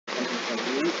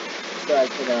so I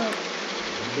could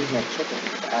feed my chickens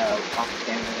off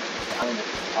camera. I don't know if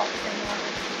it's off camera.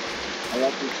 I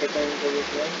left some chickens over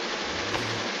here.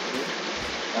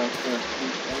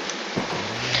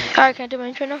 Alright, can I do my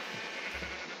intro now?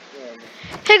 Yeah.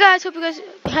 Hey guys, hope you guys.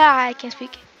 Hi, I can't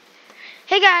speak.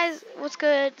 Hey guys, what's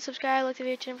good? Subscribe, like the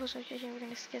video, channel, post notification. We're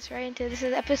gonna get right into it. This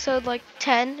is episode like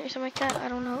 10 or something like that. I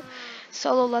don't know.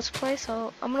 Solo let's play.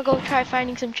 So I'm gonna go try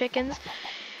finding some chickens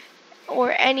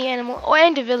or any animal, or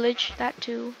and a village. That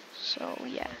too. So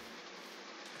yeah.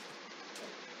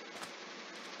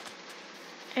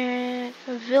 And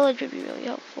a village would be really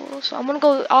helpful. So I'm gonna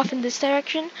go off in this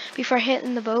direction before I hit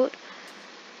in the boat.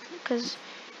 Cause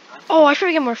oh, I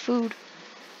should get more food.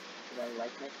 I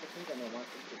like my chickens and I want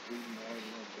them to breed more and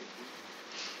more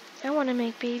babies. I want to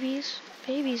make babies.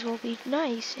 Babies will be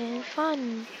nice and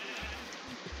fun.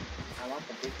 I want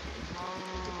the big chickens.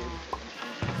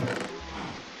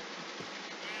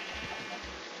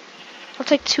 I'll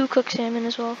take 2 cooked salmon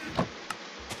as well.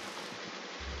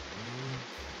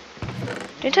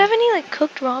 Didn't I have any like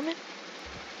cooked ramen?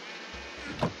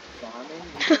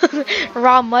 Ramen?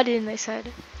 Raw mutton, they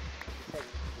said.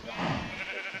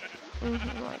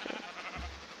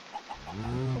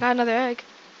 Got another egg.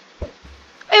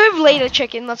 Hey, we've laid a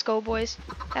chicken. Let's go, boys.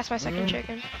 That's my second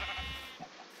chicken.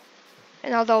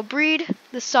 And now they'll breed.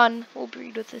 The son will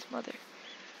breed with his mother.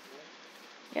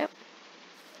 Yep.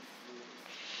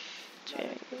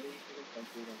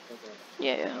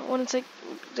 Yeah, when it's like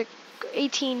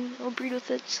 18, it'll breed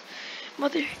with its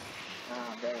mother.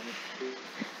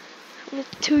 When it's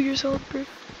 2 years old, bro.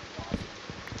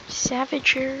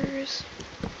 Savagers.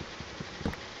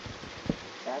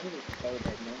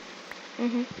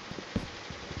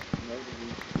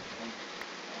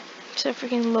 It's a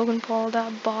freaking Logan Paul,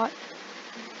 that bot.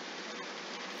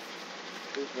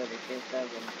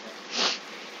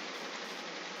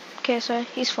 KSI,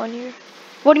 he's funnier.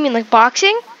 What do you mean, like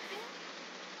boxing?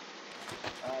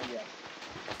 Yeah.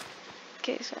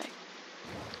 KSI.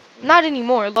 Not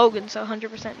anymore. Logan's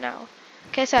 100% now.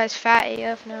 KSI is fat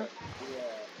AF now.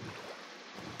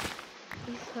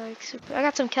 He's like super. I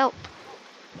got some kelp.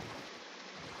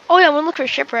 Oh yeah, I'm gonna look for a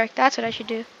shipwreck. That's what I should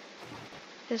do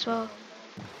as well.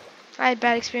 I had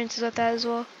bad experiences with that as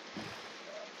well.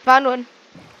 Found one.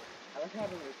 I like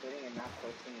having recording and not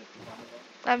posting it one of them.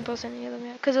 I haven't posted any of them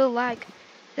yet because it'll lag.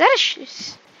 Is that a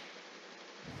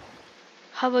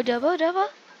Hubba dubba dubba?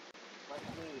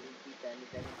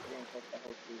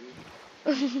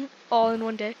 All in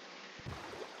one day.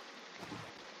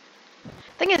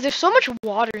 Thing is, there's so much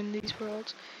water in these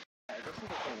worlds.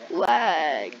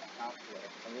 Lag.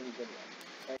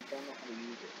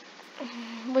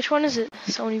 Which one is it?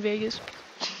 Sony Vegas.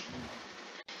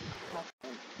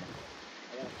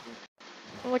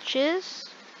 Which is?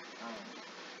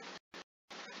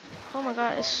 Oh my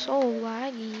god, it's so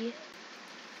laggy.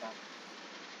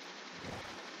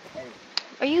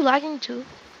 Are you lagging too?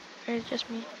 Or is it just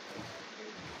me?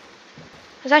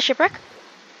 Is that shipwreck?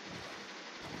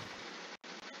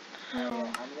 Oh. I'm gonna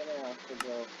also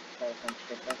go try some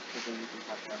shipwrecks so that you can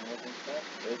have fun with and stuff.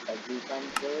 But if I do find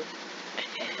those,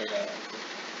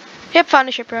 Yep, found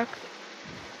a shipwreck.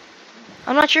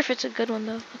 I'm not sure if it's a good one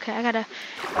though. Okay, I gotta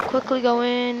quickly go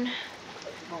in.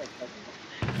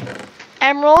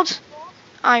 Emeralds,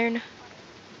 iron,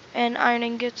 and iron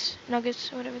ingots, nuggets,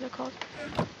 whatever they're called.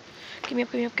 Give me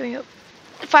up, give me up, give me up.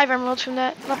 5 emeralds from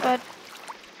that, not bad.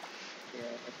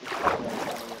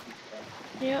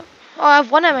 Yep. Oh, I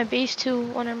have one at my base too,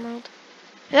 1 emerald.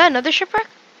 Is that another shipwreck?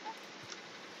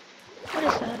 What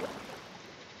is that?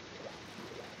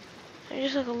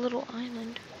 It's just like a little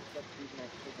island.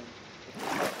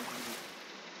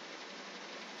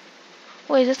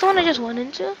 Wait, is this the one I just went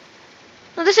into?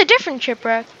 No, this is a different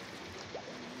shipwreck.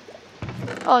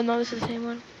 Oh no, this is the same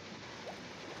one.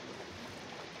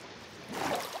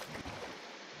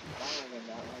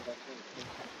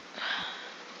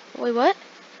 Wait, what?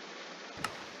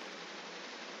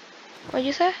 What'd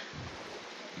you say?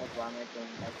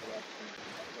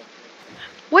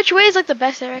 Which way is like the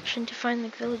best direction to find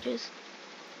like villages?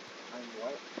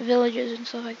 Villages and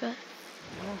stuff like that.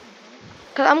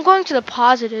 Cause I'm going to the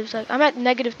positives. Like I'm at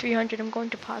 -300. I'm going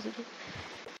to positive.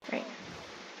 Right.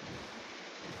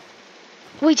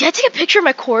 Wait, did I take a picture of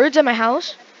my cords at my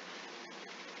house?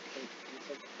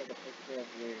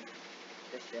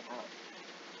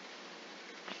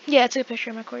 Yeah, I took a picture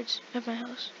of my cords at my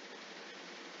house.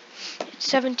 It's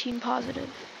 17 positive.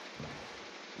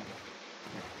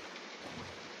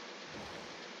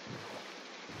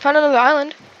 Found another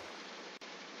island.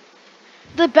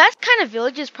 The best kind of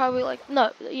village is probably like,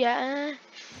 no, yeah,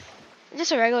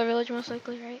 just a regular village most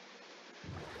likely, right?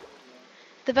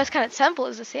 The best kind of temple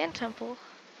is the sand temple.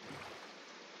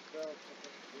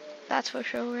 That's for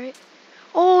sure, right?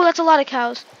 Oh, that's a lot of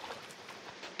cows.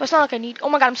 But it's not like I need. Oh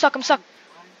my god, I'm stuck. I'm stuck.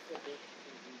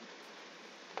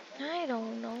 I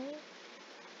don't know.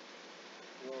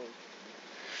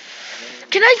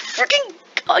 Can I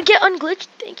freaking get unglitched?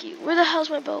 Thank you. Where the hell's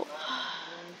my boat?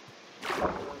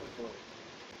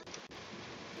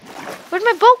 Where'd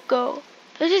my boat go?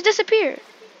 It just disappeared.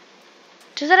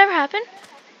 Does that ever happen?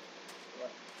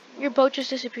 Your boat just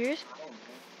disappears?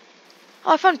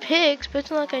 Oh, I found pigs, but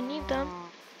it's not like I need them.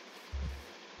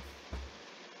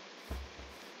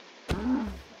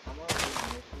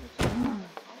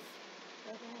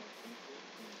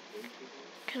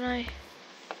 Can I?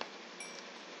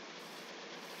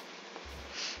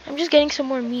 I'm just getting some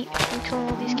more meat from killing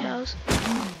all these cows.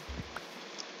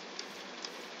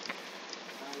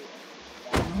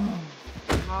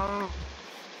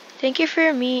 Thank you for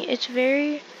your meat. It's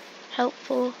very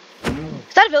helpful.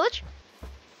 Is that a village?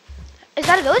 Is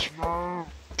that a village?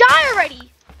 Die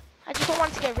already! I just don't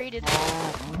want it to get raided.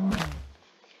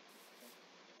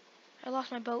 I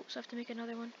lost my boat, so I have to make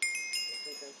another one.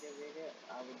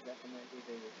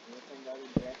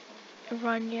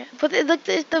 Run, yeah. But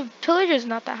the pillager is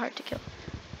not that hard to kill.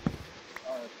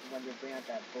 When they bring out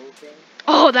that bull thing.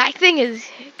 Oh, that thing is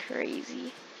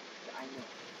crazy. I know.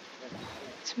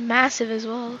 It's massive as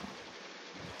well.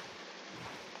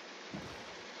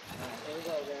 Here we go,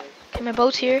 guys. Okay, my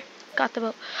boat's here. Got the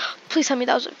boat. Please tell me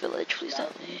that was a village. Please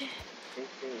tell me.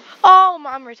 Oh,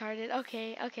 I'm retarded.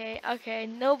 Okay.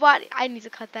 Nobody. I need to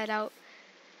cut that out.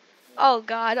 Oh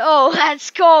God. Oh,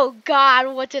 let's go. God,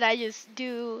 what did I just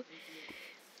do?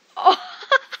 Oh,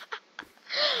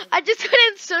 I just went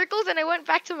in circles and I went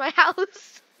back to my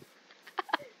house.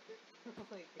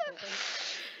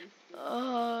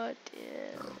 Oh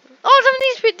damn. Oh, some of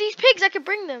these pigs, I could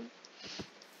bring them.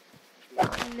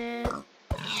 Nah.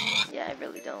 Yeah, I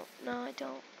really don't. No, I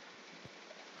don't.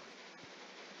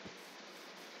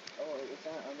 Oh, it's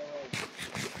not on the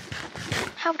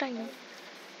right. How would I know?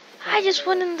 I just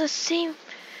went in the same.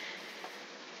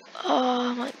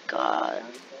 Oh my God.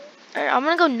 Alright, I'm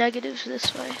gonna go negatives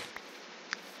this way. I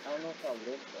don't know if I'll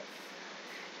live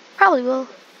though. Probably will.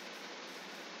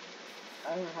 I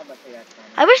don't know how much I got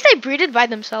time. I wish they breeded by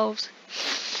themselves.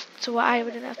 So I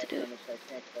wouldn't have to do it.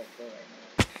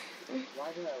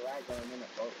 Why do I lag when I'm in a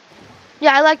boat?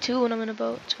 Yeah, I like too when I'm in a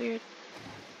boat. It's weird.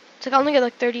 It's like I only get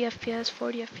like 30 FPS,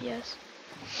 40 FPS.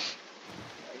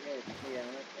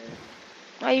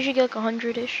 I usually get like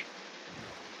 100-ish.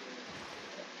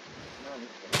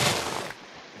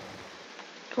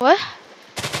 What?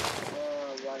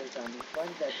 Water zombie. Why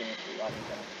did that thing for water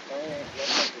zombie?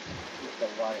 Let's just the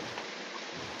water.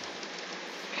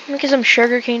 Let me get some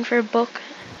sugarcane for a book.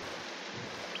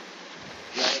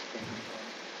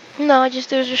 No,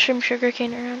 there was just some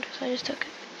sugarcane around, so I just took it.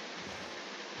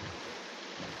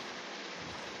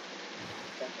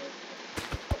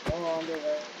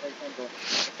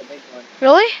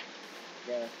 Really?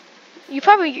 Yeah. You're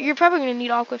probably gonna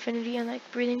need aqua affinity and like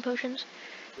breathing potions.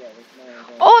 Yeah,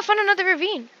 oh, I found another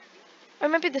ravine. Or it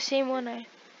might be the same one I.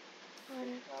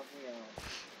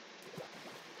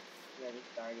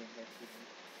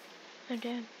 Oh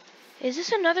damn. Is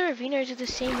this another ravine or is it the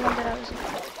same one that I was in?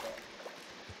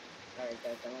 Alright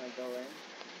guys, I'm gonna go in.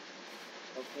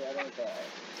 Hopefully I don't die.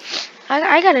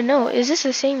 I gotta know, is this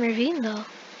the same ravine though?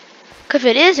 Cause if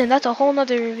it isn't, that's a whole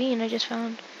nother ravine I just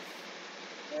found.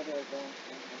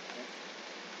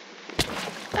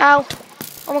 Ow.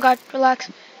 Oh my God, relax.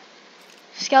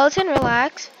 Skeleton,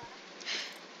 relax.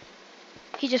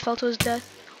 He just fell to his death.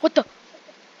 What the?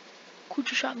 Who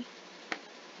just shot me?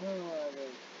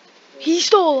 He's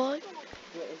still alive.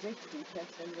 Is there 2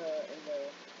 chests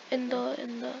in the...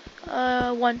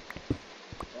 One.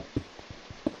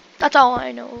 That's all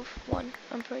I know of. One,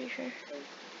 I'm pretty sure.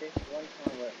 There's one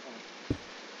time where it comes.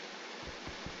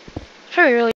 It's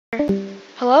probably really here.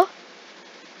 Hello?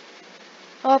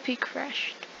 Oh, he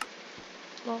crashed.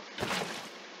 Lol.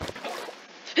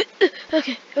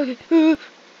 Okay.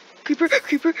 Creeper.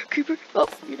 Oh,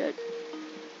 you're dead.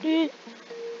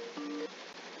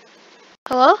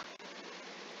 Hello?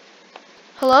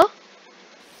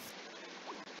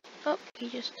 Oh, he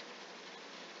just...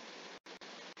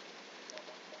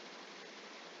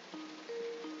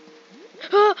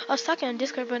 I was talking on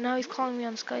Discord, but now he's calling me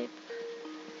on Skype.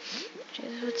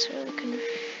 Jeez, it's really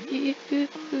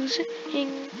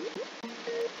confusing.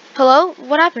 Hello?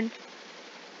 What happened?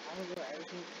 I don't know,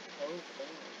 everything's closed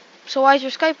down. So why is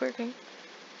your Skype working?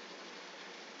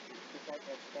 Besides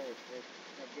that Skype, there's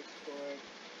my Discord,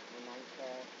 my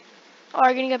Minecraft. Oh, are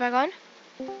you gonna get back on?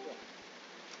 Yeah.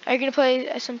 Are you gonna play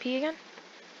SMP again?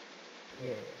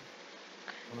 Yeah,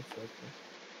 most likely.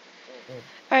 Good.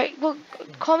 Alright, well,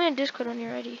 call me on Discord when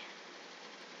you're ready.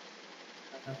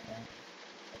 Okay.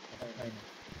 Right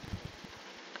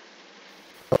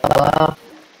now. Hello?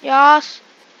 Yes.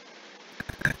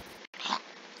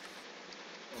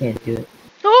 Can't do it.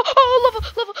 Oh, lava.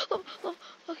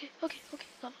 Okay.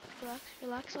 Lava,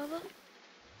 relax, lava.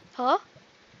 Hello?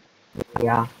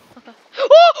 Yeah. Okay.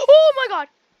 Oh my god.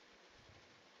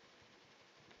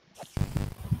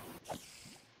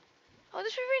 Oh,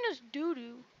 this Riverina's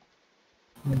doo-doo.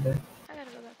 Okay. I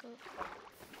gotta go back up.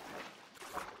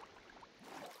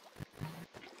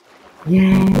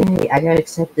 Yay! I got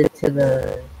accepted to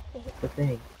the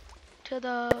thing. To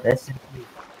the... The SMP.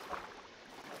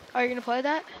 Are you gonna play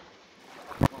that?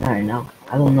 I don't know.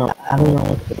 I don't know. I don't know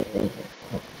what the thing is.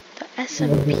 The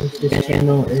SMP. This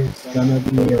channel is gonna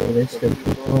be a list of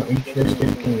people interested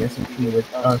in playing SMP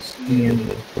with us,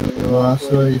 DMU. We'll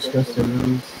also discuss the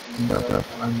rules and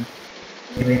stuff on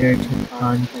later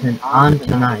on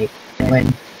tonight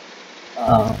when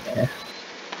okay.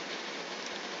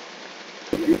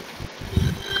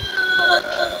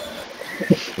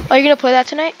 Are you gonna play that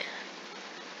tonight?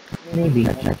 Maybe,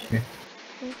 I'm not sure.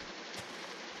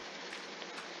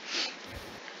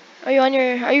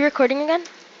 Are you recording again?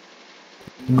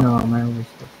 No, my only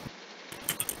stuff.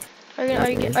 Are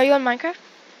you on Minecraft?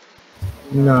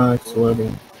 No, it's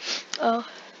loading. Oh.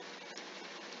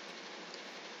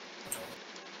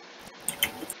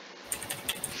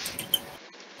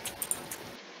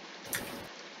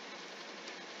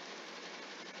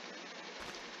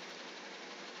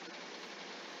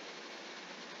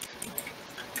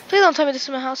 Please don't tell me this is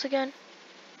my house again.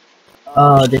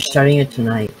 Oh, they're starting it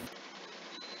tonight.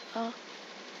 Oh.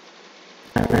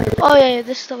 Oh yeah,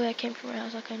 this is the way I came from my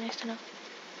house. Okay, nice to know.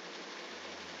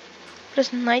 But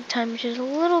it's nighttime, which is a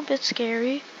little bit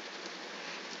scary.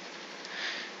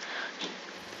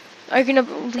 Are you gonna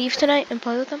leave tonight and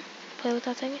play with them? Play with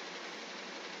that thing?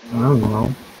 I don't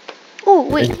know. Oh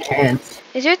wait, There's a chance.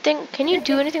 is your thing? Can you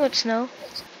do anything with snow?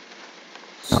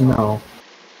 Snow.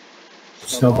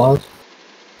 Snowballs?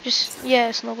 Just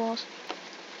yeah, snowballs.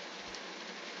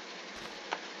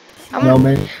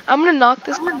 Snowman? I'm gonna knock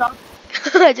this.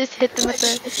 I just hit them with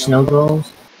the.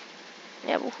 Snowballs?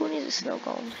 Yeah, but who needs a snow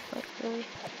golem? Like really?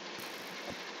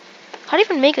 How do you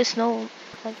even make a snow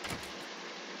like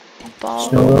ball?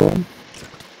 Snow?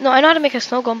 No, I know how to make a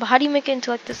snow golem, but how do you make it into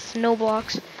like the snow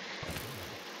blocks?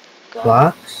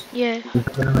 Blocks? Yeah. You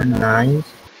put them in nines?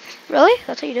 Really?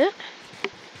 That's how you do it?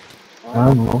 I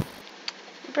don't know.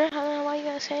 Bro, why you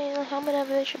gotta say like, how much of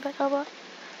it should be about?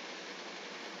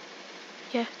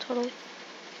 Yeah, totally.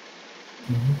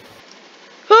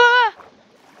 Ah!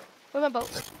 Where's my boat?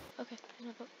 Okay, there's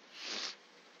my boat.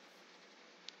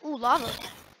 Ooh, lava.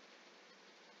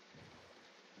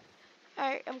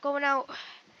 Alright, I'm going out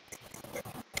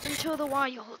into the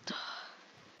wild.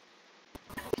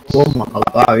 Oh my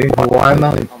god, why am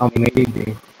I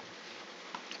amazing?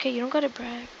 Okay, you don't gotta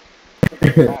brag.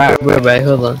 Alright, we're right,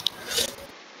 hold on.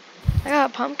 I got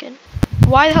a pumpkin.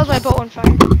 Why the hell's my boat on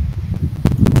fire?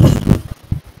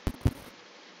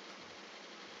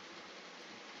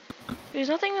 There's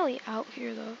nothing really out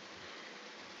here though.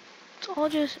 It's all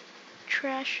just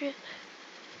trash shit.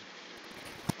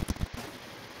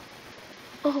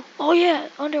 Oh yeah,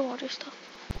 underwater stuff.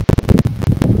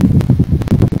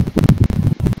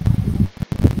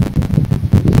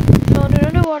 Found an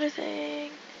underwater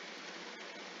thing.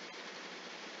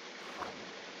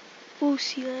 Ooh,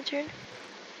 sea lantern.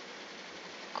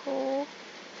 Cool.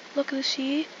 Look at the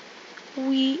sea.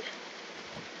 Wheat.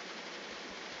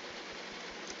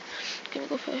 Gonna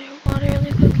go for water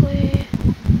really quickly.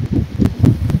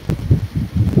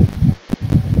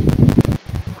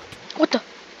 What the?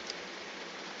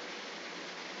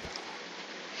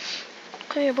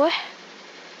 Come here, boy.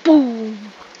 Boom.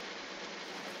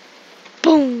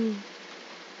 Boom.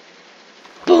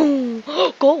 Boom.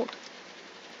 Gold.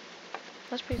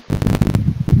 That's pretty cool.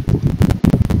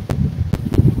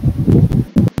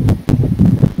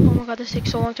 Oh my god, this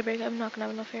takes so long to break. I'm not gonna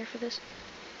have enough air for this.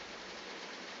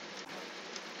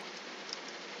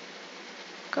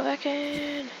 Go back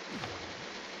in.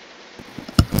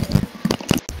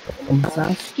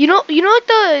 You know,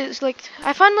 like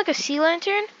I found like a sea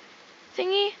lantern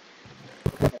thingy.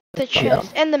 The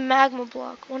chest and the magma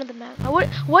block. One of the magma.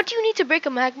 What do you need to break a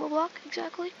magma block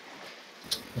exactly?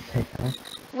 A pickaxe.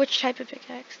 Which type of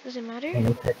pickaxe? Does it matter?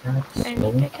 Any pickaxe.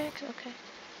 Any pickaxe? Okay.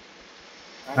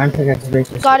 Iron pickaxe breaks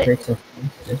Got it. breaks The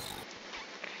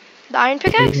iron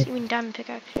pickaxe? You mean diamond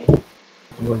pickaxe, right?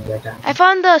 wood by diamond. I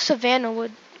found the savannah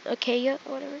wood, acacia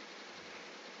or whatever.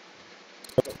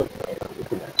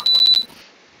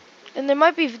 And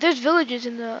there's villages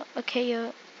in the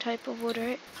Achaia type of wood,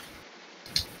 right?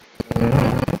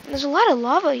 There's a lot of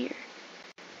lava here.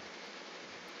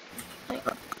 Like,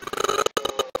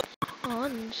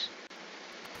 tons.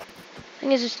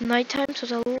 Thing is, it's nighttime, so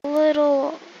it's a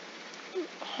little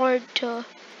hard to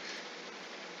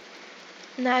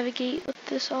navigate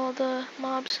with all the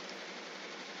mobs.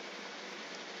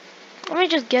 Let me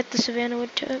just get the Savannah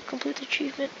wood to complete the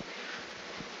achievement.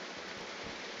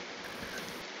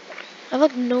 I have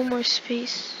like no more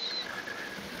space.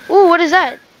 Ooh, what is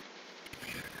that?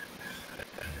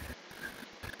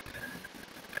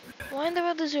 Why in the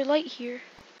world is there light here?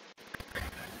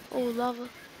 Oh, lava.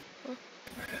 Oh.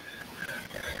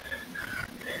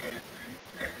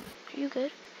 Are you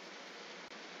good?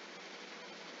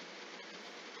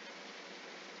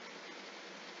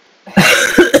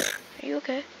 Are you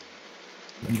okay?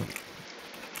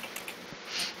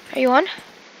 Are you on?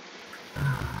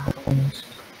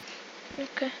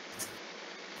 Okay.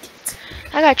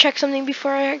 I gotta check something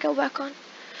before I go back on.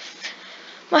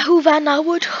 My Havana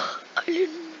Wood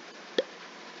Island.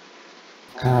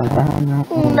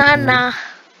 Ooh, Nana.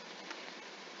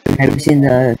 Have you seen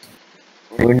the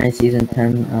Fortnite Season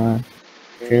 10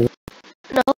 trailer?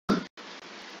 No.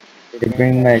 They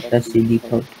bring back Dusty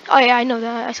Depot. Oh yeah, I know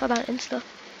that. I saw that on Insta.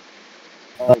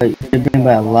 They bring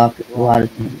back a lot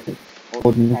of things. Like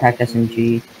Golden Pack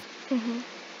SMG.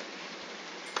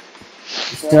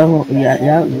 Still,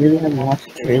 yeah, really haven't watched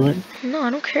the trailer? No, I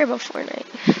don't care about Fortnite.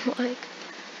 Like,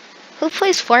 who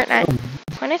plays Fortnite?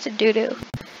 Fortnite's a doo-doo.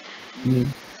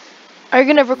 Are you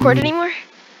gonna record anymore?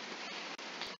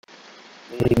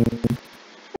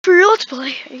 For your let's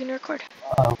play, are you gonna record?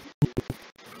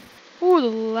 Ooh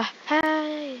the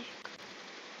heck.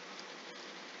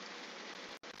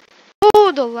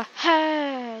 Ooh the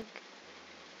heck.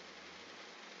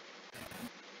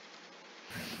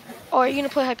 Oh, are you gonna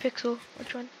play Hypixel?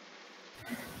 Which one?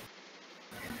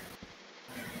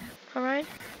 Alright.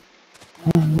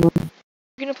 You're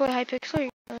gonna play Hypixel or you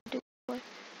gonna do play?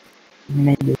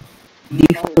 Maybe. Do you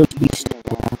follow Beasting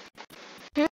around?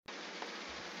 Do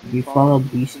you follow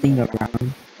Beasting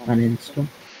around on Insta?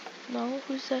 No,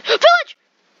 who's that? Village!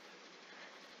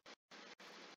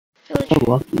 Village.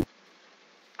 Oh, lucky.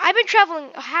 I've been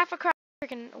traveling half across the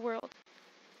freaking world.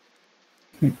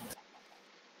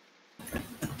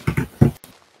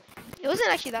 It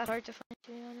wasn't actually that hard to find,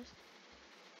 to be honest.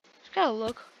 Just gotta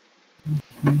look.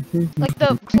 Like,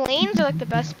 the plains are like the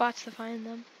best spots to find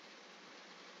them.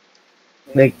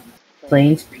 Like,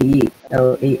 Plains, Plane.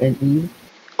 Oh my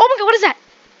god, what is that?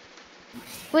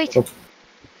 Wait. Oh,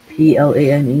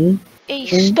 Plane? A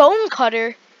stone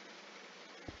cutter?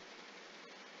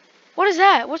 What is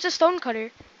that? What's a stone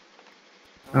cutter?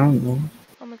 I don't know.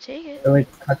 I'm gonna take it. It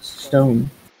like cuts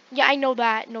stone. Yeah, I know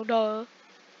that. No duh.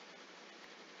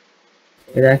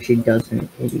 It actually doesn't,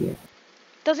 idiot.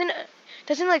 Doesn't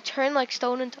like turn like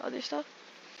stone into other stuff?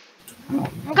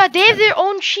 Oh my god, they have their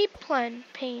own sheep pain.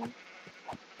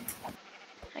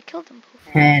 I killed them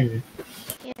both. 10.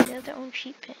 Yeah, they have their own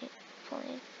sheep plane.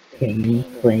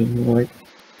 Playing what?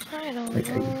 I don't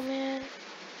know, man.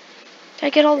 Did I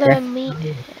get all the meat?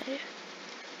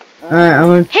 Alright, I'm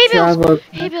gonna travel.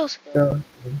 Hey, Bills! I'm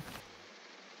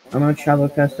gonna travel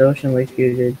across the ocean like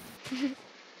you did.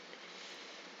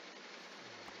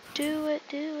 Do it.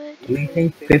 Do you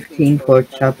think 15 pork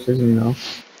chops is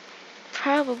enough?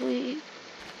 Probably.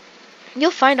 You'll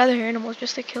find other animals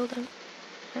just to kill them.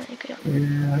 Yeah,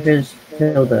 I just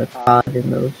killed a cod in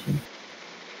the ocean.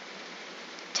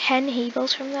 10 hay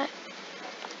bales from that.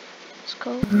 Let's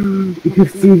go. You can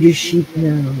feed your sheep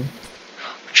now.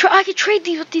 I can trade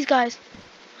these with these guys.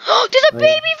 There's a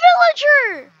baby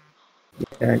villager!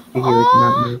 Yeah,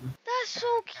 not that's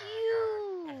so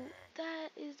cute. That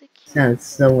is the cute. Sounds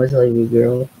so much like a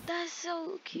girl. That's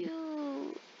so cute.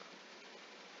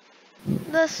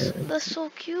 That's so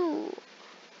cute.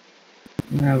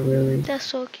 Not really. That's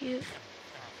so cute.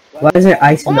 Why is there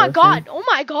ice in the ocean? Oh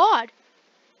my god!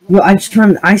 Yo, I just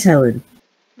found an ice island.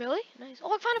 Really? Nice.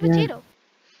 Oh, I found a potato.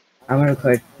 I'm gonna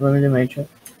record. Let me do my intro.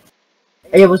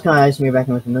 Hey, what's going on, guys? We're back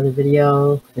with another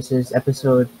video. This is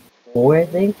episode 4, I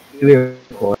think.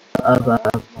 Of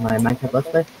my Minecraft Let's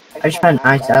Play. I just found an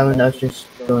ice island. I was just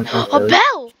going across a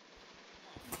bell!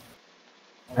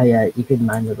 Oh yeah, you could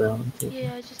mine the bell too.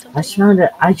 Yeah, I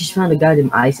just found a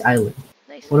goddamn ice island.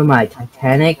 Nice. What am I,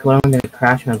 Titanic? What am I gonna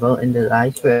crash my boat into the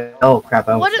ice? Oh crap!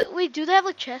 Wait, do they have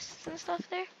like chests and stuff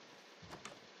there?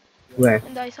 Where?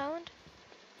 In the ice island?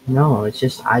 No, it's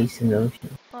just ice in the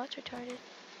ocean. Oh, that's retarded.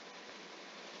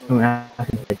 I mean, I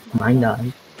could like mine the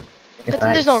ice. But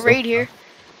then there's no raid here.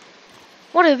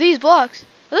 What are these blocks?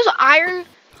 Are those iron?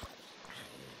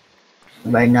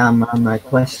 Right now I'm on my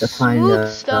quest to find Smooth the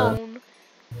stone.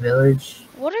 village.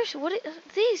 What are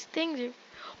these things?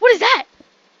 What is that?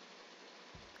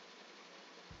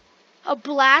 A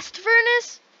blast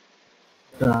furnace?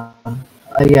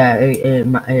 Yeah,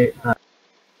 it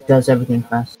does everything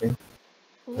faster.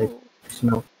 Like Ooh.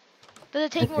 smoke. Does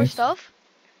it take Like more this. stuff?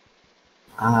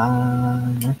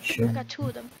 Not sure. I got 2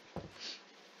 of them.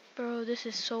 Bro, this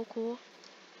is so cool.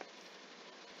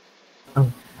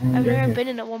 Oh, I've never here. been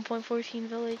in a 1.14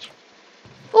 village.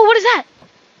 Oh, what is that?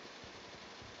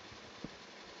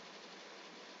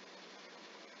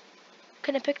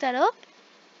 Can I pick that up?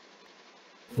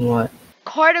 What?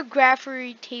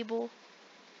 Cartography table.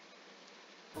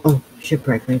 Oh,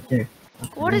 shipwreck right there.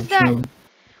 Okay, What is I'm that? showing-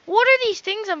 What are these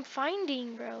things I'm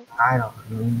finding, bro? I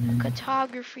don't know. Man.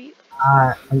 Cartography.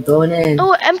 I'm going in.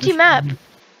 Oh, empty map.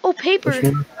 Oh, paper.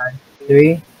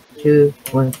 3, 2,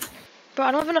 1. Bro,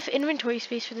 I don't have enough inventory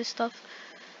space for this stuff.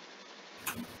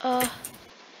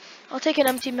 I'll take an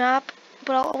empty map,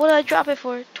 but what did I drop it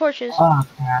for? Torches. Oh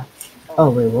crap. Oh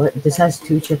wait, what? This has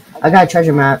 2 I got a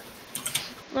treasure map.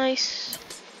 Nice.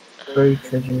 Buried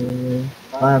treasure.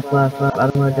 Fly. I don't wanna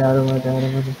die, I don't wanna die, I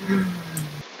don't wanna die.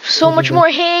 So much more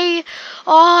hay.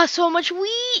 Oh, so much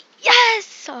wheat.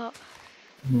 Yes.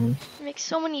 Nice. Make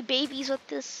so many babies with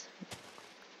this.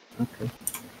 Okay.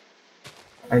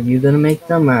 Are you gonna make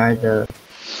them or are the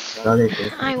other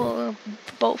two? I will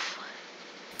both.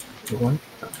 You want?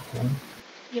 Okay.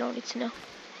 You don't need to know.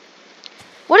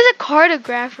 What is a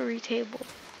cartography table?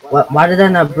 What? Why did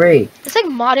that not break? It's like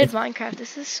modded Minecraft.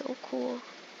 This is so cool.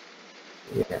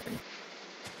 Yeah.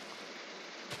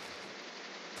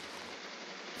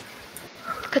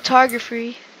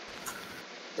 Cartography,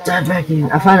 Dive back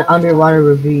in. I found an underwater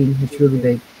ravine. It's really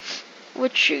big.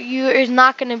 which you is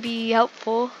not gonna be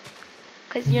helpful,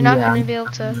 cause you're not gonna be able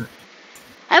to.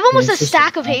 I have almost a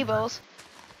stack of hay bales.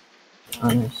 Oh,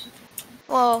 nice.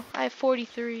 Well, I have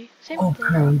 43. Same Oh thing.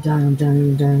 crap, I'm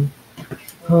dying.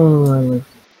 Oh, I live.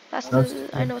 That's Those-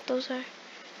 I know what those are. Wait,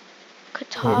 no,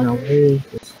 Cartography. where is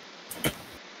this?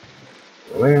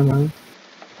 Where am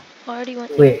I? Already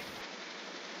went. Wait,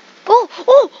 Oh!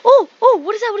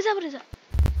 What is that? What is that?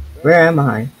 where am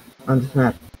I on this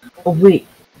map? Oh wait,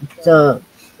 the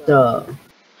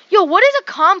Yo, what is a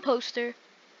composter?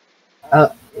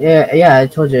 yeah, I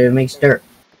told you it makes dirt.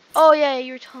 Oh yeah,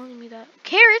 you were telling me that.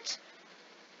 Carrots.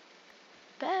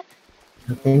 Bet.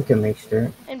 I think it makes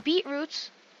dirt. And beetroots.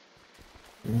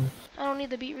 Yeah. I don't need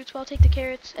the beetroots, but I'll take the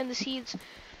carrots and the seeds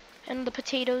and the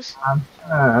potatoes.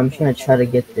 I'm gonna try to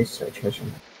get this treasure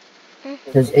Hmm.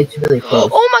 because it's really close.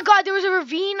 Oh my god, there was a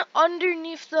ravine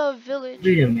underneath the village.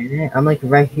 Wait a minute, I'm like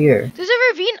right here. There's a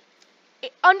ravine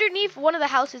underneath one of the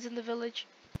houses in the village.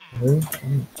 Really?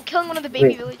 I'm killing one of the baby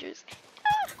Wait. villagers.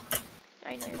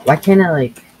 I know. Why can't I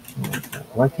like?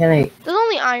 Why can't I? There's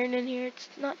only iron in here. It's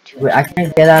not too. Wait, I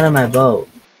can't get out of my boat.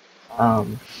 Oh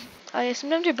yeah,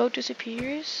 sometimes your boat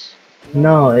disappears.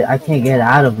 No, I can't get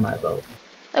out of my boat.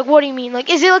 Like, what do you mean? Like,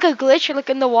 is it like a glitch or like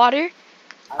in the water?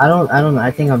 I don't know.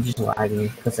 I think I'm just lagging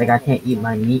because like I can't eat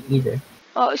my meat either.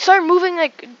 Oh, start moving.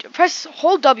 Like, press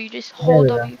hold W. Just hold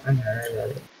W. I got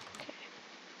it.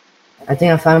 I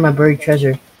think I found my buried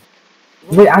treasure.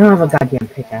 Wait, I don't have a goddamn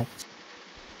pickaxe.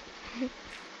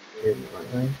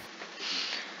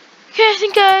 Okay, I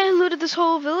think I looted this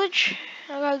whole village.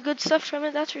 I got good stuff from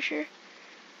it, that's for sure.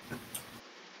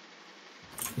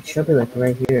 It should be like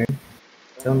right here.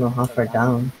 Don't know how far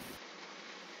down.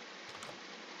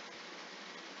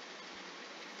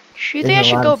 Should you There's think I a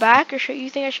should lot go of- back, or should you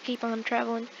think I should keep on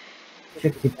traveling?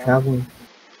 Should keep traveling.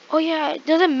 Oh yeah,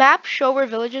 does the map show where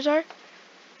villages are?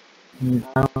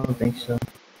 I don't think so.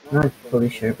 I'm not fully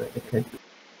sure, but it could.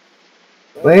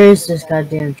 Where is this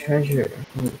goddamn treasure?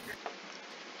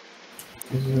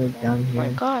 This is like down Oh my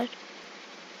here. god.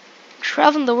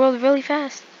 Traveling the world really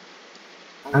fast.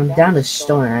 I'm down to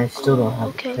stone and I still don't have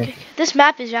Okay, a okay. treasure. This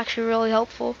map is actually really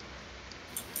helpful.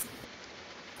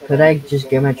 Could I just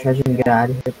get my treasure and get out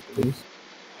of here, please?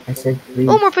 I said please.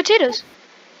 Oh, more potatoes.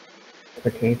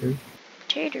 Potatoes.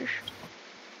 Potatoes.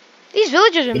 These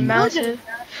villages are Big massive.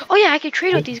 Oh yeah, I could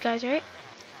trade with these guys, right?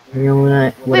 You know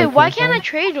what Wait, why came can't I from?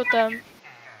 trade with them? You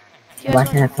Why guys want-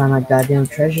 can't I find my goddamn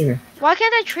treasure? Why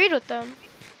can't I trade with them?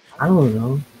 I don't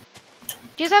know.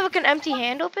 Do you guys have like an empty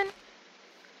hand open?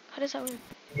 How does that work?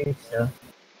 I think so.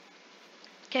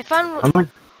 Okay, I found.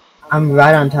 I'm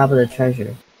right on top of the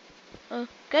treasure. Oh,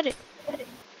 get it. I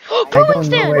Brewing don't know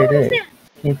stand! where it is.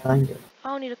 Can't find it. I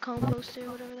don't need a composter,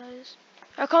 whatever that is.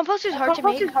 Are composters hard to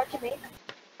make?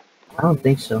 I don't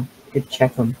think so. Could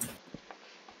check them.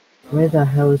 Where the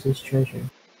hell is this treasure?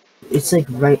 It's like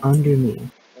right under me,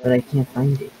 but I can't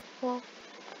find it. Well,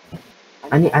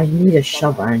 I need a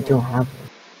shovel. I don't have one.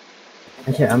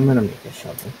 Actually, I'm gonna make a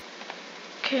shovel.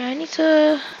 Okay, I need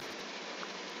to.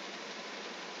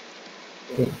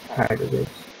 Getting tired of this.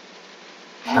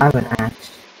 I have an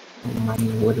axe. Oh,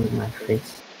 I'm wood with my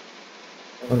face.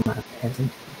 What am I, a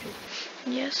peasant?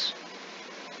 Yes.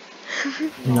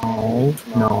 No,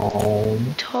 no,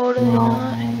 Totally no.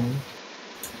 not.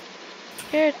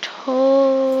 You're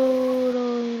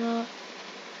totally not.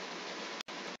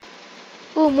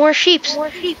 Ooh, more sheeps.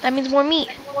 That means more meat.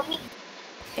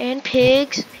 And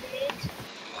pigs.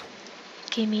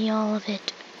 Give me all of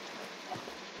it.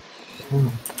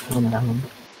 Calm down.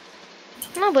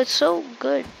 No, but it's so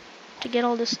good to get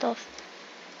all this stuff.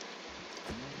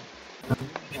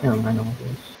 Chill, I know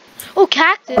this. Oh,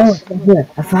 cactus. Oh, here,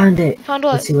 I found it. Found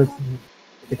what? Let's see what's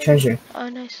the treasure. Oh,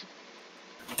 nice.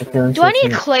 Okay, let's Do I see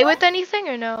need what's clay with anything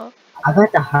or no? I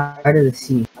got the heart of the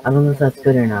sea. I don't know if that's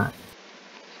good or not.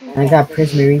 And I got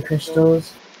prismarine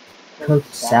crystals,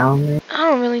 cooked salmon, I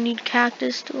don't really need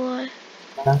cactus, do I?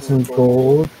 got some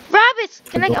gold, Rabbits!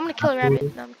 I'm gonna kill a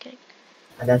rabbit. No, I'm kidding.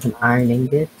 I got some iron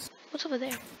ingots. What's over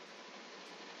there?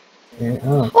 And,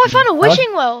 Oh, I found a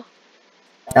wishing well.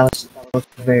 that was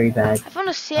very bad. I found a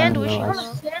I sand don't know, wishing I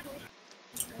well. just-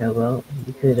 Yeah, well,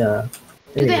 you could,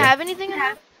 Do they have anything in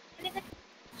there?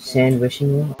 Sand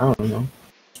wishing well? I don't know.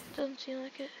 Doesn't seem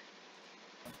like it.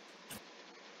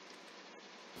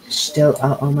 Still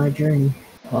out on my journey.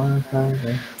 Far, far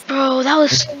away. Bro, that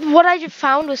was what I just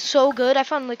found was so good. I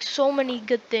found like so many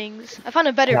good things. I found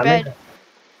a better Yeah, bed,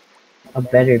 a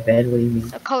better bed? What do you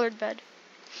mean? a colored bed.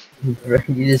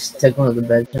 You just took one of the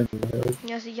beds from the village.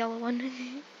 Yeah, it's a yellow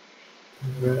one.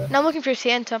 Bro. Now I'm looking for a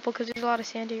sand temple because there's a lot of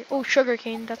sand here. Oh,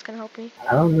 sugarcane, that's gonna help me.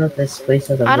 I don't know if this place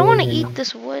has a I don't want to village or eat not.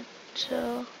 this wood,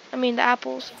 so I mean the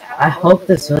apples. I hope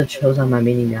this village shows on my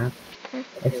mini map. Hmm.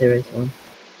 If there is one.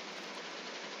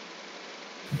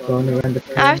 Going around the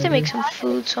I have to make perimeter. some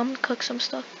food, so I'm gonna cook some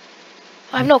stuff.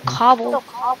 I have no cobble.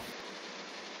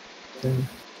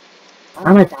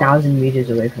 I'm 1,000 meters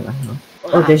away from my house.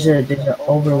 Oh, there's a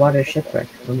overwater shipwreck.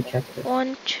 Let me check this.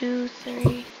 1, 2,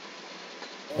 3.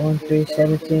 1, 3,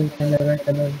 17, 10,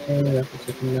 11,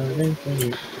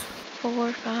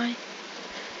 4, 5,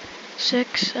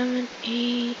 6, 7,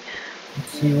 8. Let's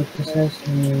see what this says.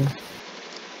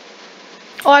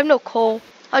 Oh, I have no coal.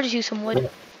 I'll just use some wood.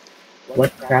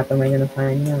 What crap am I gonna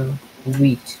find now?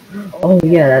 Wheat. Oh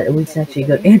yeah, that wheat's actually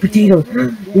good. And potatoes!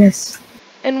 Yes!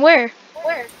 And where?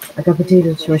 I got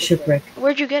potatoes from a shipwreck.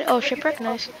 Where'd you get? Oh, shipwreck,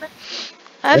 nice.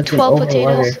 I have It's an 12 overwater.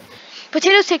 potatoes.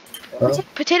 Potatoes take. Oh,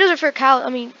 Potatoes are for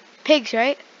pigs,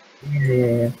 right?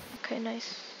 yeah. Okay,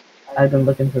 nice. I've been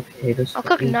looking for potatoes I'll for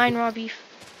cook ages. 9 raw beef.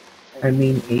 I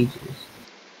mean ages.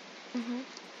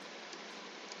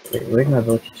 Wait, where'd my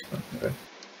villagers come from, bro?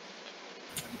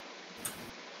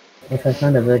 If I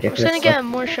found a village, I I'm could just gonna get have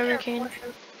more sugarcane.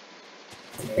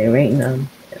 There ain't none.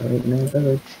 There ain't no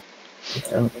village. I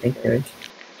just don't think there is.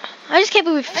 I just can't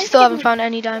believe we still haven't found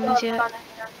any diamonds yet.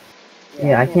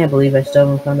 Yeah, I can't believe I still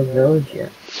haven't found a village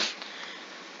yet.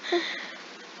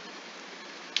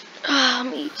 I'm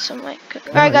gonna eat some like.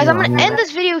 Alright, guys, I'm gonna end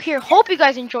this video here. Hope you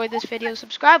guys enjoyed this video.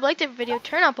 Subscribe, like the video,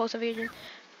 turn on post notifications.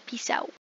 Peace out.